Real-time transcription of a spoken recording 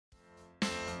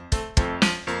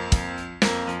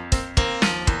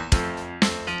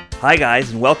Hi guys,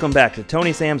 and welcome back to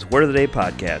Tony Sam's Word of the Day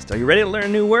podcast. Are you ready to learn a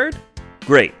new word?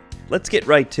 Great, let's get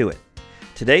right to it.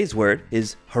 Today's word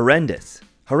is horrendous.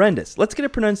 Horrendous. Let's get a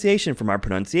pronunciation from our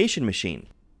pronunciation machine.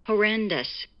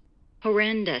 Horrendous.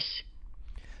 Horrendous.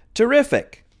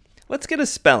 Terrific. Let's get a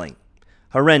spelling.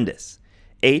 Horrendous.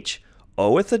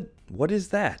 H-O with a, what is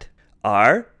that?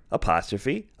 R,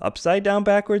 apostrophe, upside down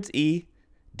backwards E,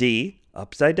 D,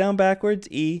 upside down backwards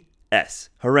E, S.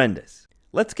 Horrendous.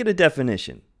 Let's get a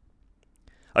definition.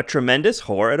 A tremendous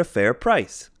whore at a fair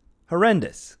price.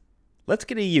 Horrendous. Let's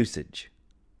get a usage.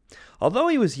 Although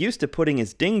he was used to putting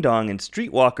his ding-dong in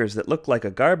streetwalkers that looked like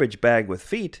a garbage bag with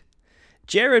feet,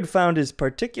 Jared found his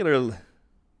particular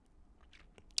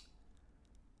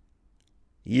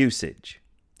usage.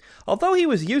 Although he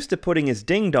was used to putting his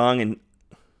ding-dong in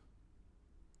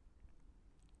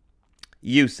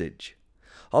usage.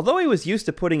 Although he was used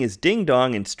to putting his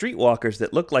ding-dong in streetwalkers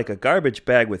that looked like a garbage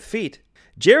bag with feet,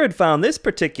 Jared found this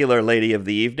particular lady of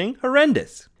the evening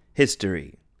horrendous.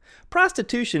 History.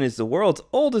 Prostitution is the world's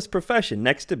oldest profession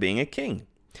next to being a king.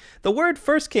 The word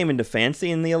first came into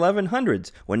fancy in the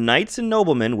 1100s when knights and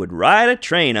noblemen would ride a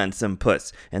train on some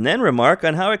puss and then remark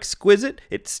on how exquisite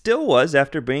it still was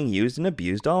after being used and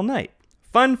abused all night.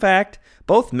 Fun fact,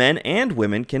 both men and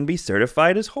women can be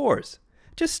certified as whores.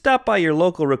 Just stop by your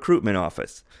local recruitment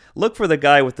office. Look for the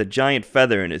guy with the giant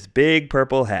feather in his big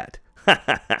purple hat. Ha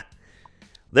ha ha.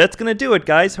 That's going to do it,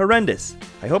 guys. Horrendous.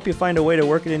 I hope you find a way to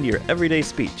work it into your everyday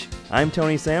speech. I'm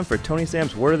Tony Sam for Tony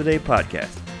Sam's Word of the Day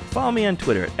podcast. Follow me on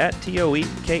Twitter at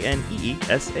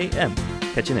TOEKNEESAM.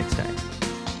 Catch you next time.